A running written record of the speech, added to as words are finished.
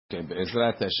Okay,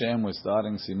 Be'ezrat Hashem, we're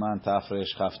starting Siman Tafresh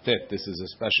Chaftet. This is a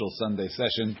special Sunday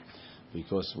session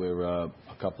because we're a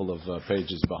couple of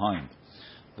pages behind.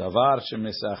 Davar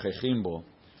shemesachechim bo,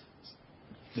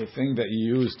 the thing that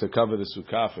you use to cover the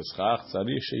sukkah for schach,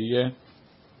 tzarich sheyeh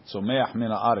tzomeach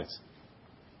min haaretz.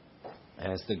 It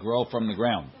has to grow from the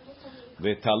ground.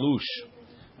 Ve'talush,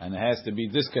 and it has to be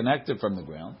disconnected from the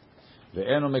ground.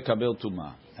 Ve'eno mekabel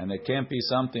tumah, and it can't be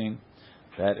something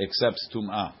that accepts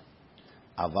tumah.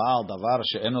 Aval davar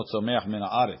she'eno tzomeach min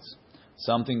haaretz,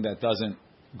 something that doesn't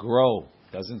grow,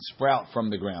 doesn't sprout from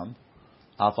the ground.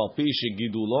 Afal pi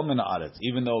shegidulo min haaretz,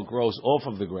 even though it grows off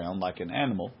of the ground like an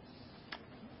animal.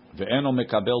 Ve'eno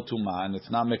mekabel tumah, and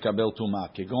it's not mekabel tumah.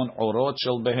 Kegon orot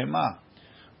shel behema,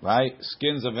 right?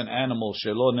 Skins of an animal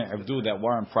shelo ne'avdu, that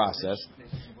weren't processed.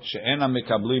 She'ena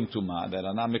mekablim tumah, that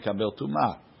are not mekabel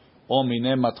tumah. Or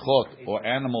minei matchot, or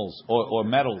animals, or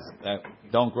metals that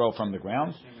don't grow from the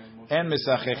ground. En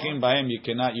mesachechim bahem, you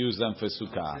cannot use them for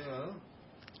sukkah.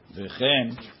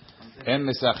 V'chen en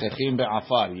mesachechim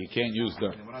be'afar, you can't use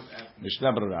dirt.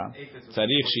 Mishnah Berurah,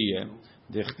 tzarich sheyeh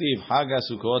dechtiv Chag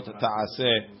HaSukkot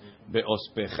ta'aseh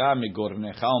be'ospecha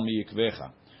migornecha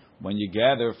u'miyikvecha. When you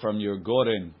gather from your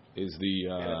goren is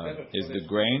the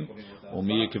grain,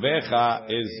 u'miyikvecha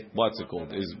is what's it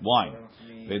called? Is wine.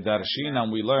 V'darshin,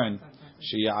 and we learn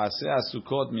sheyaseh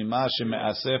HaSukkot mima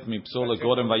sheme'asef mipsol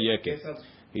goren vayeket.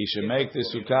 He should make the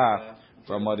sukkah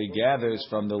from what he gathers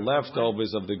from the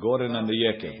leftovers of the goren and the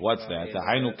yekev. What's that? The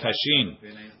hainu kashin,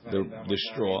 the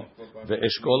straw, the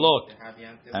eshkolot,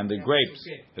 and the grapes,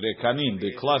 the rekanim,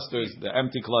 the clusters, the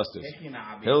empty clusters.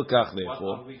 Hilkach,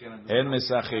 therefore, en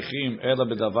mesachechim ela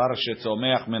bedavar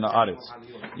shetzomeach min haaretz.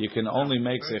 You can only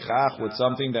make sechach with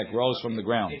something that grows from the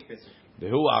ground.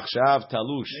 Vehu achshav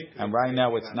talush, and right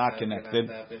now it's not connected.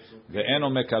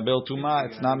 Ve'eno mekabel tumah,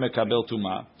 it's not mekabel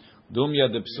tumah.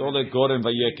 Dumya the psolet goren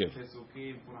vayekev,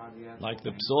 like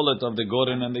the psolet of the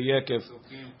goren and the yekev,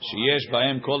 sheyesh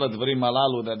bahem kol advarim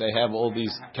halalu, that they have all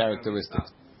these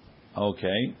characteristics.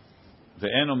 Okay,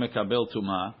 ve'eno mekabel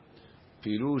tumah,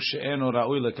 pirush she'eno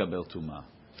ra'ui lekabel tumah.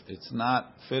 It's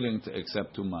not fitting to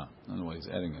accept tumah. Anyway, he's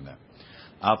adding in there.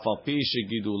 Afal pi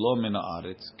shegidulo min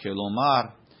haaretz,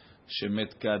 kelomar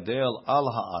shemetkadel al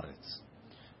haaretz.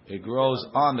 It grows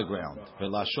on the ground.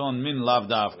 Velashon min lav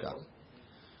davka.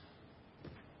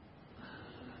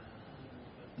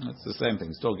 It's the same thing.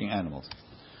 It's talking animals.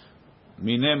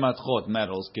 Minei matchot,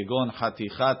 metals. Kegon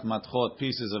hatichat matchot,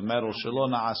 pieces of metal. Shelo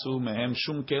na'asu mehem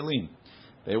shum kelim.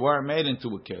 They weren't made into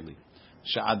a keli.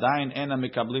 Sha'adayin ena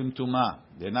mekablim tumah.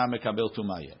 They're not mekabel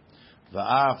tumah yet.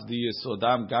 Va'af di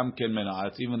yesodam gam ken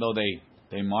mena'at, even though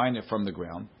they mine it from the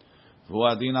ground.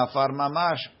 V'uadin afar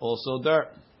mamash, also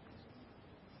dirt.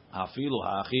 Afilu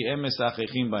ha'achi em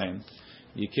mesachechim bahem.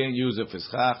 You can't use it for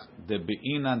schach. De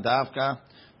be'inan davka.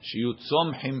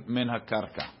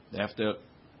 They have to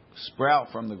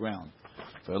sprout from the ground.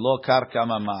 Velo karka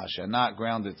mamash, and not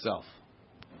ground itself.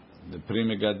 The Pri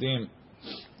Megadim,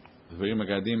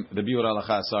 the Biur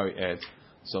Halacha, adds,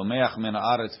 Someach min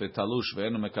haaretz v'talush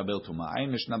ve'enu mekabel tumah. Ein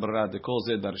Mishnah Berurah, they call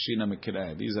it darshina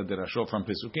mekireh. These are the rashot from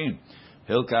Pesukim.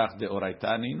 Hilkach de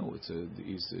oraita ninu.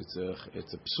 It's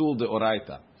a psul de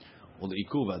oraita.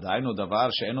 U'leikuva dainu davar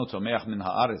she'enu tomeach min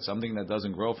haaretz, something that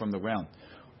doesn't grow from the ground.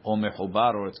 Or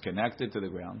mechubar, or it's connected to the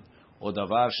ground. Or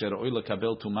davar she'roi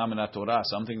lekabel tumah min haTorah,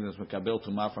 something that's mekabel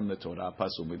tumah from the Torah.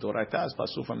 Pasul midoraita is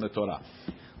pasul from the Torah.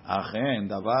 Achen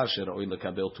davar she'roi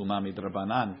lekabel tumah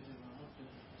midrabanan,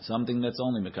 something that's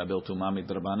only mekabel tumah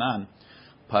midrabanan.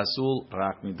 Pasul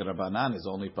rak midrabanan is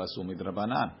only pasul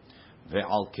midrabanan.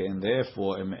 Ve'al ken,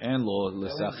 therefore em lo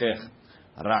lesachech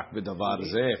rak b'davar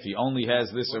zeh. If he only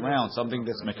has this around, something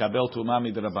that's mekabel tumah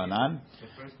midrabanan,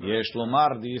 yesh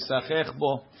lomar di yisachech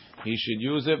bo. He should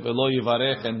use it, velo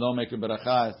yivarech, and don't make a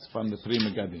beracha. It's from the Pri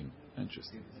Megadim.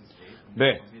 Interesting.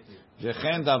 Be,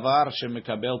 v'chen davar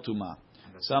shemekabel tumah,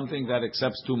 something that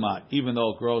accepts tumah, even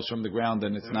though it grows from the ground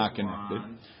and it's not connected.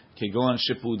 Kegon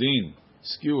shipudin,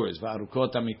 skewers,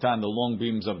 v'arukot amitan, the long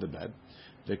beams of the bed.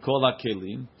 V'kol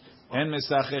ha'kelim, en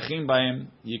mesachechim bahem,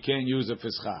 you can't use it for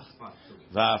schach.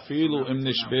 Va'afilu im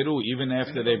nishberu, even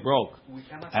after they broke,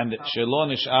 and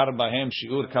shelo nishar bahem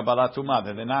shiur kabbalat tumah,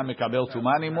 that they're not mekabel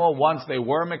tumah anymore. Once they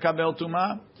were mekabel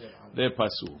tumah, they're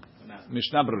pasul.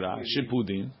 Mishnah Berurah,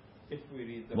 shipudin.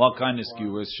 What kind of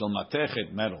skewers? Shel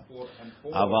matechet, metal.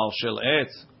 Aval shel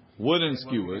etz, wooden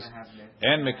skewers.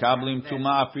 And mekablim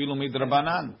tumah afilu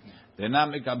midrabanan. They're not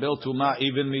mekabel tumah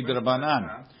even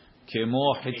midrabanan.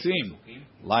 Kemo hitzim,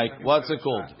 like what's it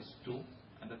called?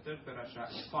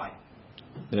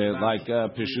 like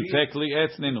Pishutek li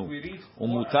etznenu,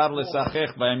 umutar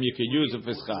lesachech b'hem. You can use it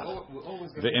for schach.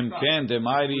 Ve'im ken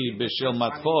demairi b'shel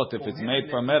matchot, if it's made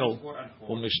from metal,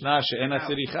 u'mishnah she'en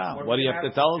atziricha. What do you have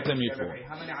to tell it to me for?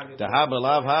 Taha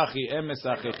b'lav hachi em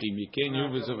mesachechim. You can't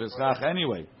use it for schach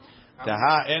anyway.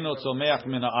 Taha eno tzomeach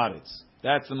min haaretz.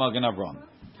 That's the Magen Avraham.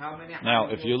 Now,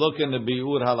 if you look in the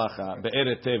Biur Halacha,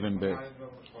 Be'eret Tevin Bet,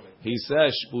 he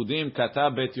says, Shpudim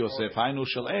kata Bet Yosef, hainu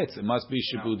shel etz. It must be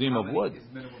shpudim of wood.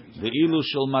 The ilu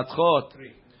shel matchot,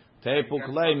 teipuk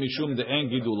lei mishum de'en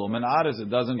gidulo. Men aretz, it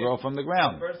doesn't grow from the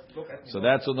ground. So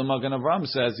that's what the Magen Avraham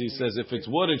says. He says, if it's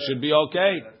wood, it should be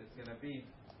okay.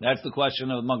 That's the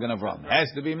question of the Magen Avraham. It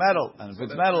has to be metal. And if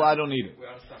it's metal, I don't need it.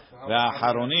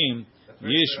 Ve'acharonim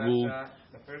yishvu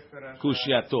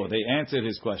kushiato. They answered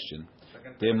his question.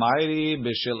 Demairi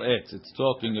b'shel etz. It's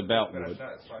talking about wood.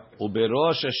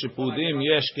 Uberosh hashipudim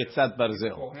yesh ketzat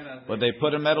barzel. But they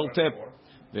put a metal tip.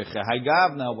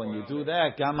 V'chehagav. Now, when you do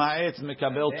that, gam ha'etz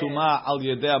mekabel tuma al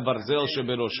yedei barzel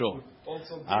sheberosho.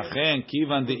 Achen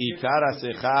kivan de'ikar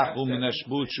ha'sechach hu min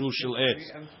hashbut shu shel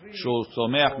etz shu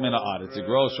tzomeach min haaretz. It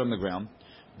grows from the ground.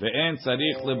 Ve'en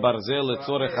tzarich lebarzel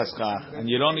letzorech haschach. And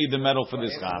you don't need the metal for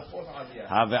this chach.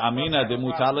 Have amina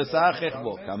demutar lesachech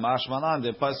bo. Kamash malan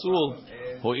de pasul.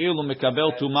 Ho'ilu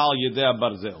mekabel tumal yedei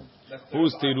barzel.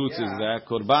 Whose tirutz is that?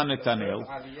 Korban netanel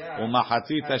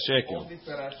u'machatzit hashekel.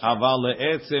 Aval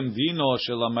le'etzem dino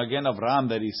shel Magen Avraham,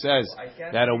 that he says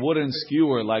that a wooden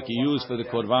skewer like he used for the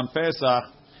Korban Pesach,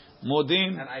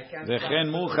 modin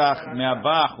v'chen muchach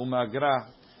me'abach u'me'agra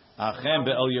achem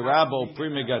be'el yerabo pri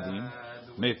megadim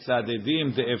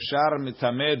metzadedim de'efshar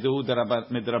mitameh dehu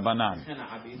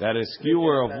midrabanan. That a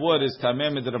skewer of wood is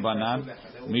tameh midrabanan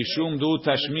mishum du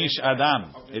tashmish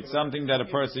adam. It's something that a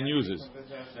person uses.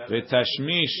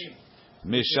 Ve'tashmish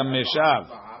mishameshav.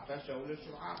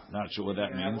 Not sure what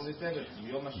that means.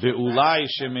 Ve'ulai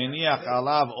shemeniach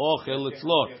alav ochel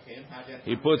litzlot.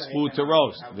 He puts food to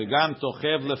roast. Ve'gam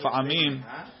tochev lefa'amim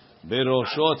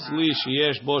beroshot tzli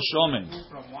sheyesh bo shomen.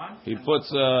 He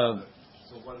puts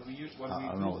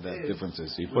I don't know what that difference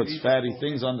is. He puts fatty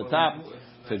things on the top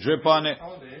to drip on it.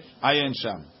 Ayin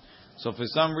sham. So for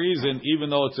some reason, even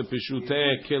though it's a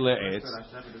peshutei kile etz,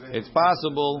 it's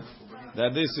possible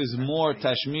that this is more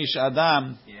tashmish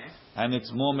adam and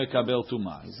it's more mekabel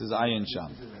tuma. He says ayin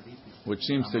sham, which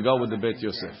seems to go with the Bet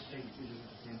Yosef.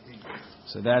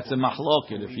 So that's a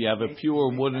mahloket. If you have a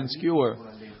pure wooden skewer,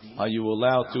 are you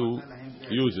allowed to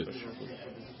use it?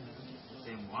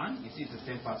 You see, it's the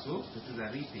same pasuk. This is a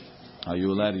repeat. Are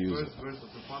you allowed to use it? Verse of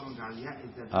the following Aliyah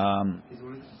is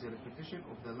the repetition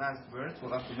of the last verse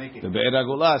for us to make it. The Be'er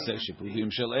HaGolah says shipudim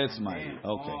shel etz mai.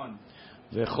 Okay.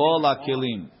 V'chol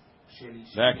hakelim.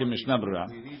 Back in Mishnah Berurah.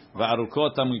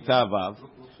 V'arukot hamita vav.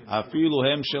 Afilu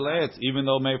hem shel etz, even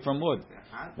though made from wood.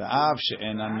 V'av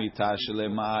she'enan mitah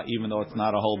shelema, even though it's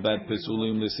not a whole bed.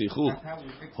 Pesulim l'sichuch.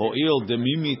 Ho'il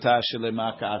demi mitah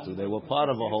shelema ka'atu. They were part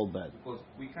of a whole bed.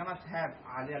 We cannot have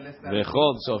aliyah less than.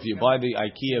 V'chol. So if you buy the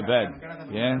IKEA bed,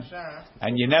 yeah,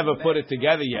 and you never put it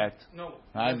together yet,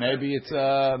 right? Maybe it's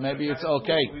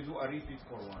okay. We do a repeat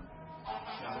for one.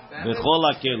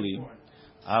 V'chol hakelim.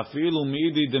 Afilu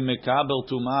midi de mekabel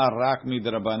tuma rak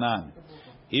midrabanan.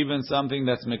 Even something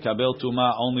that's mekabel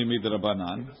tuma only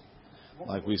midrabanan,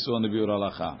 like we saw in the Biur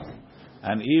Halacha.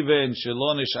 And even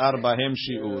shelo nishar bahem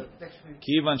shiur,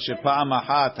 kivan shepa'am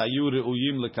achat hayu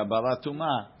reuyim lekabalat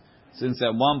tuma. Since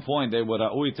at one point they were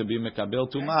ra'ui to be mekabel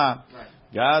tuma,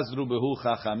 gazru behu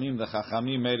chachamim. The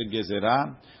chachamim made a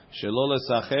gezerah shelo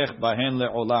lesachech bahen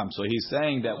le'olam. So he's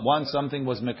saying that once something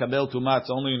was mekabel tuma, it's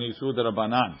only in Yisur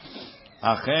Derabanan.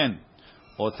 Achen,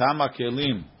 otama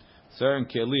kelim, certain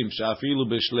kelim,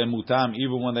 shafilu b'shlemutam,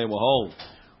 even when they were whole,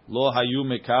 lo hayu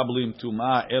mekablim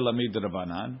tuma ela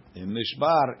midrabanan. In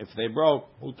nishbar, if they broke,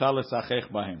 utal esachech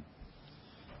bahem.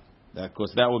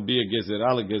 Because that would be a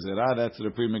gezerah, that's the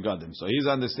pri megadim. So he's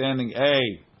understanding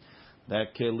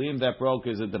that kelim that broke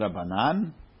is a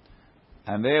drabanan,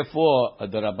 and therefore a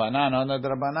drabanan on a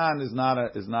drabanan is not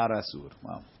asur.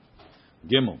 Wow.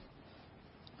 Gimel.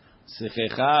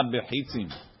 Sechecha bechitzim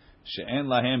she'en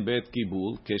lahem bet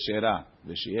kibul keshera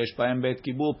v'sheyesh bahem bet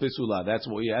kibul pesula. That's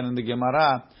what we had in the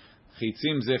Gemara.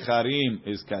 Chitzim zecharim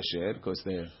is kasher because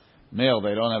they're male.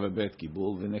 They don't have a bet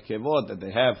kibul. V'nekevot that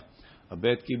they have a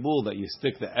bet kibul that you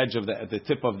stick the edge of the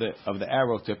tip of the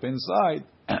arrow tip inside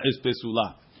is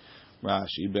pesula.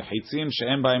 Rashi bechitzim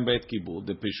she'en bahem bet kibul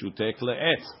the peshutek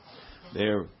le'etz.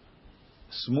 They're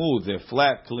smooth, they're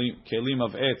flat kelim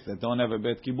of etz that don't have a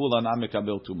bet kibul and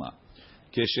amekabel tuma.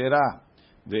 Keshera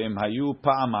ve'im hayu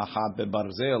pa'am achat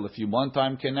bebarzel. If you one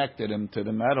time connected him to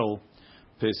the metal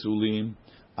pesulim,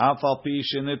 Afal pi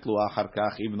shenitlu achar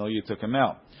kach, even though you took him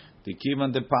out.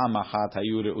 Tikivan de pam achat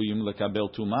hayu reuyim lekabel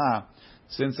tumah.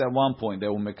 Since at one point they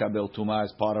were mekabel tumah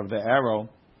as part of the arrow,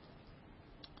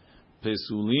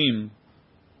 pesulim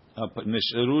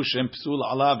nisheru shem pesul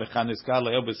alav v'chaniskar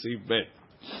le'el b'seif bet.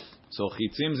 So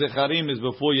chitzim zecharim is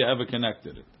before you ever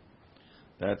connected it.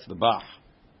 That's the bah.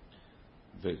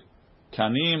 The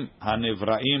kanim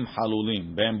hanevraim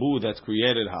halulim, bamboo that's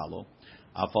created hollow.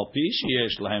 Afal pi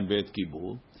sheyesh lahem bet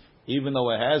kibul, even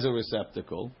though it has a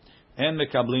receptacle. And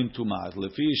mekablim tumah.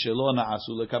 Lefi shelo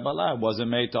na'asu lekabala, wasn't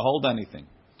made to hold anything.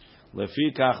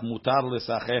 Lefi kach mutar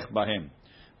lesachech bahem.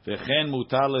 V'chen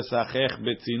mutar lesachech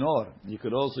betzinor. You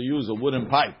could also use a wooden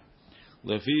pipe.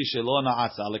 Lefi shelo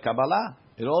na'asa lekabala.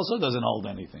 It also doesn't hold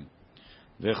anything.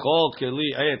 V'chol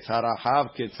keli etz harachav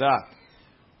ketzat.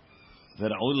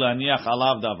 V'ra'u laniach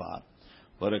alav davar.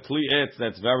 But a kli etz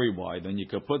that's very wide, and you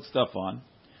could put stuff on.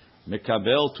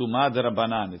 Mekabel tumah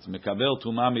d'rabanan. It's mekabel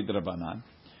tumah midrabanan.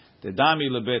 Tedami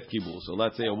lebet kibul. So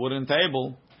let's say a wooden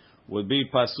table would be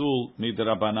pasul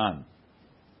midrabanan.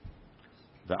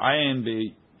 V'ayin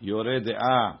be yoreh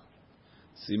de'ah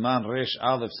siman resh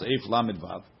aleph seif lamed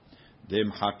vav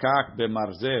demchakak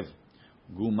bemarzev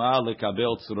guma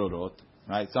lekabel tzrorot.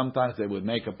 Right? Sometimes they would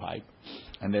make a pipe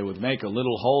and they would make a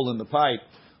little hole in the pipe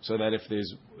so that if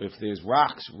there's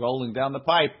rocks rolling down the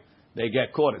pipe, they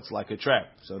get caught. It's like a trap.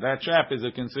 So that trap is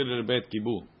considered a bet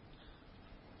kibul.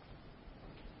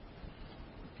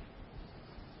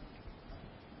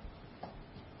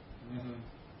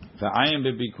 V'ayin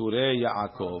bebikurei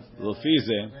Yaakov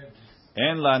l'fize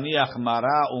en laniach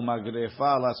mara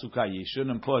umagrefa la sukkah. You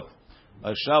shouldn't put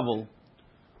a shovel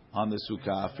on the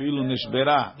sukkah, afilu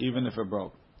nishbera, even if it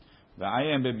broke.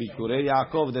 V'ayin bebikurei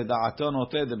Yaakov de da'aton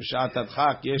oted b'shat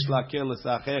adchak yesh lakel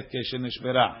l'sachech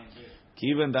keshenishbera.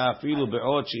 Kiven da'afilu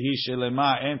be'od shehi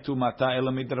shelema en tumata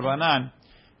ela midrabanan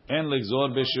en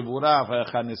legzor b'shivura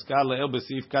v'chaniskar le'el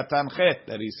b'sif katan chet.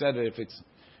 That he said that if it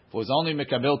was only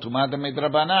mekabel tumah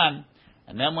midrabanan,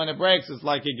 and then when it breaks, it's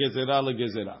like a gezerah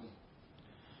legezerah.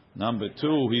 Number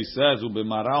 2, he says,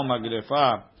 u'b'marau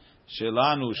magrefa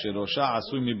shelanu sherosha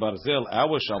asui mi barzel,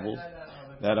 our shovels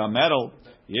that are metal,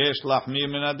 yesh lachmir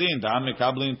min adin, da'am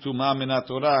mekablim tumah min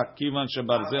haTorah, kivan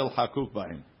shebarzel hakuk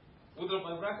b'hem.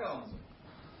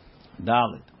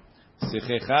 Dalet,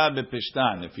 sichecha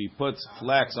bepishtan, if he puts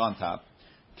flax on top,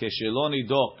 kesheloni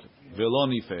dok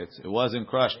veloni fetz, it wasn't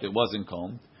crushed, it wasn't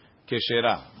combed.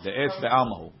 Keshera, the etz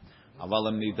be'almahu.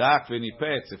 Avalam nidak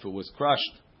v'nipetz, if it was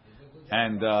crushed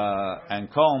and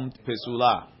combed,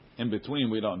 pesula. In between,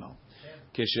 we don't know.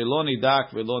 Keshelo nidak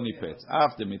v'lo nipetz.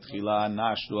 After mitchila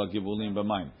nashlu agivulim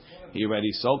b'mayim. He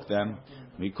already soaked them.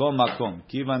 Mikol makom.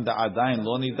 Kivan da'adayin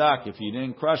lo nidak. If he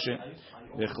didn't crush it,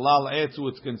 v'chlal etzu,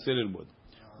 it's considered wood.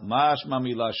 Mashma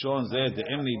milashon zeh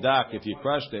de'im nidak. If you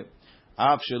crushed it,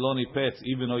 af shelo nipetz,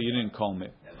 even though you didn't comb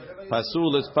it.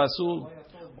 Pasul is pasul.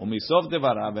 Umisov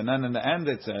devarav, and then in the end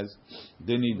it says,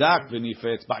 "Denidak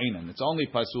v'nifetz ba'inan." It's only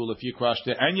pasul if you crushed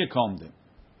it and you combed it.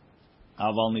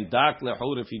 Aval nidak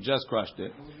lehur if you just crushed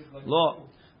it. Lo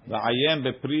v'ayem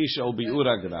beprisha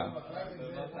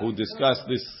u'bi'uragra, who discussed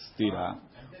this stira.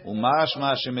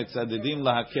 Umashma shemetzadedim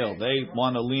lahakel. They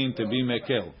want to lean to be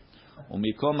mekel.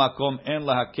 Umikom makom en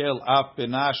lahakel af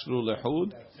benashru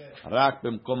lehud rak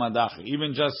b'mkom adachak.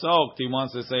 Even just soaked, he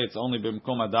wants to say it's only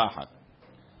b'mkom adachak.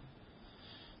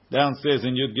 Downstairs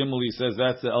in Yud Gimel he says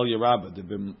that's the El Yerabah.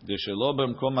 The Shelo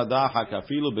b'mkom adachak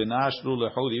afilu benashru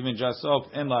lehud, even just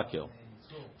soaked en lakel.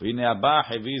 V'ine abba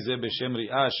hevi ze b'shem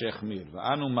ri'ah shechmir.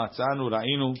 V'anu matzanu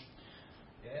ra'inu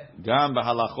gam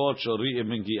b'halachot shel ri'ah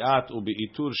b'ngi'at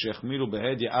u'be'itur shechmiru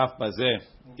behedya af bazeh,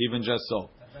 even just so.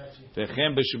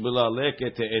 V'chem b'shibula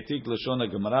leket etik l'shon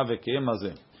ha'gemara v'keim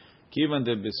hazeh. Kiven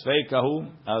de b'sfeikahu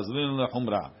azlin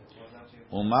lehumra.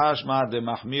 Umashma de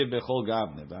mahmir bechol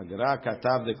gavne. V'agara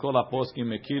katav de kol aposkim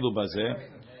mekilu bazeh.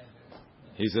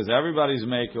 He says everybody's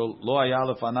mekel lo haya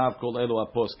lefanav kol elu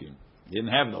aposkim. He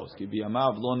didn't have those. Ki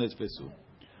biyamav lo netzpesu.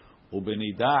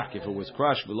 Ubenidach, if it was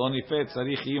crushed, v'lo nifet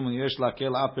tzarich yimun yesh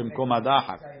lakel af b'mkom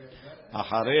adachak.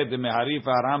 Acharei de meharif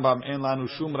ha'arambam en lanu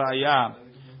shum ra'aya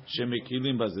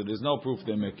shemekilim bazeh. There's no proof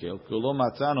they mekel. Kulo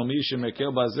matzanu mi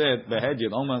shemekel bazeh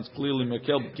behedyin. Oman's clearly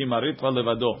mekel kimaritva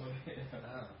levado.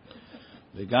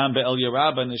 וגם באל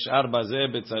ירבא נשאר בזה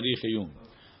בצריך עיון.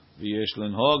 ויש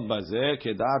לנהוג בזה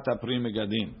כדעת הפרי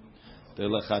מגדין.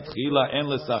 לכתחילה אין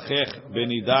לשחך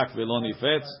בנידק ולא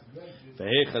ניפץ,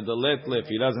 והיכא דלת לף,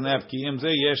 he doesn't have כי אם זה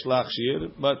יש להכשיר,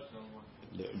 but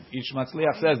each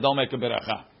מצליח says don't make a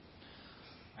ברכה.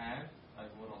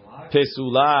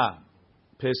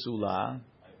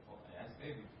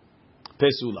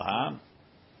 פסולה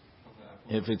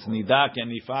If it's nidak and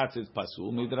nifatz, it's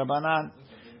pasul midrabanan.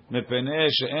 Mepeneh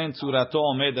she'en tzurato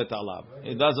omedet alav.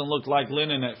 It doesn't look like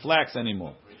linen and flax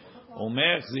anymore.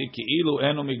 Omer zi ki'ilu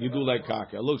enu migidulei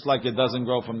karka. It looks like it doesn't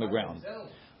grow from the ground.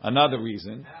 Another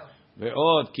reason.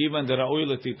 Ve'od kivan dera'ui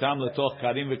letitam letoch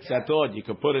karim v'ksatod. You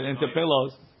could put it into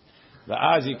pillows.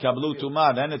 Ve'az yikablu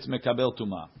tumah. Then it's mekabel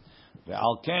tumah.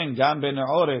 Ve'al ken gam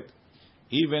bene'oret.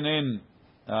 Even in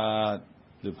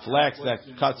the flax that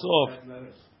cuts off,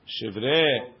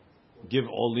 Shivrei give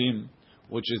olim,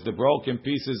 which is the broken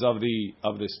pieces of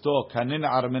the stalk. Kanin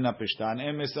armina pishtan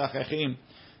emesachechim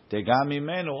tegami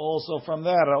menu. Also from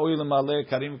there, ra'ui l'maleh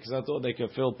karim ksato. They can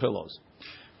fill pillows.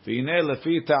 V'ineh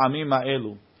lefi ta'amim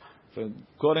ha'elu.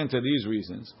 According to these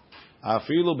reasons,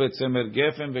 afilu betzemer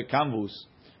gefen v'kanvus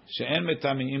she'en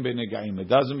metamiim benegaim. It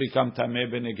doesn't become tameh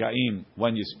benegaim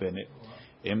when you spin it.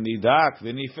 Im nidak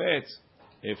v'nifetz.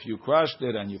 If you crushed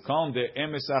it and you combed it,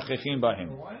 emesachechim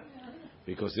bahim,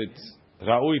 because it's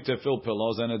ra'ui to fill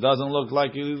pillows and it doesn't look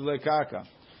like yilidulei karka.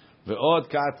 Ve'od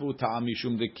katvu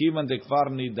ta'amishum dekivan dekvar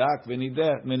nidak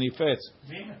v'nifetz,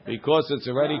 because it's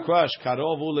already crushed.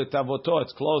 Karovu letavoto,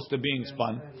 it's close to being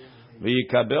spun.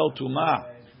 V'yikabel tumah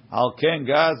al ken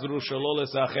gazru shelo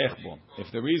lesachech bo.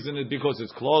 If the reason is because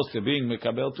it's close to being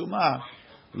mekabel tumah,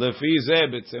 lefi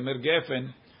zeh betzemer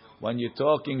gefen. When you're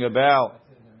talking about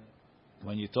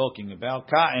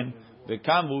cotton, the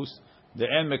kanvus, the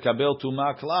en mekabel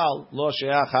tumah klal lo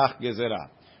sheach hach gezerah.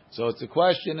 So it's a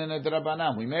question in a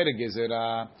drabanan. We made a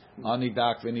gezerah on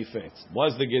nidak v'nifetz.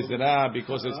 Was the gezerah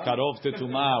because it's cut off to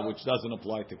tumah, which doesn't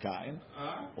apply to cotton,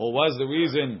 or was the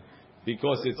reason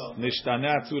because it's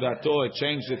nishtana tzurato, it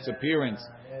changed its appearance,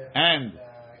 and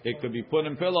it could be put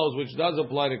in pillows, which does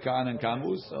apply to cotton and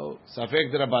kanvus? So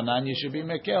safek drabanan, you should be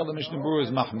mekel. The Mishnah Berurah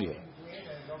is mahmir.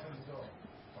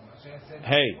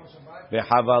 Hey, the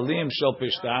havalim shel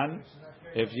pishtan.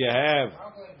 If you have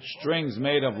strings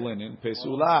made of linen,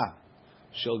 pesula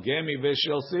shel gemi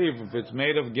v'shel siv. If it's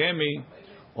made of gemi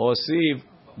or siv,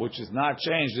 which is not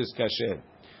changed, is kasher.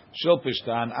 Shel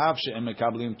pishtan av she'em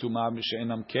mekablim tumah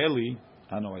she'enam keli.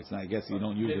 I know it's not. I guess you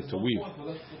don't use it to weave.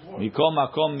 Mikol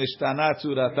makom nishtana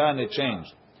tzuratan, it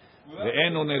changed.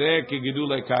 Ve'enu nireh ki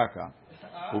gidulei karka.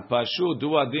 Upashu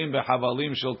duadim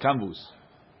behavalim shel kanvus.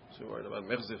 So worried about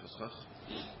mechzef eschach.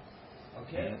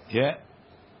 Okay. Yeah.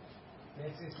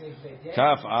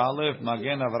 Kaf Aleph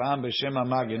Magen Avraham b'Shem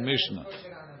HaMagen Mishnah.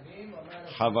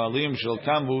 Chavalim shel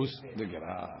kanvus the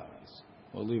grass.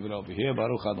 We'll leave it over here.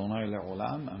 Baruch Adonai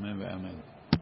le'olam. Amen ve'amen.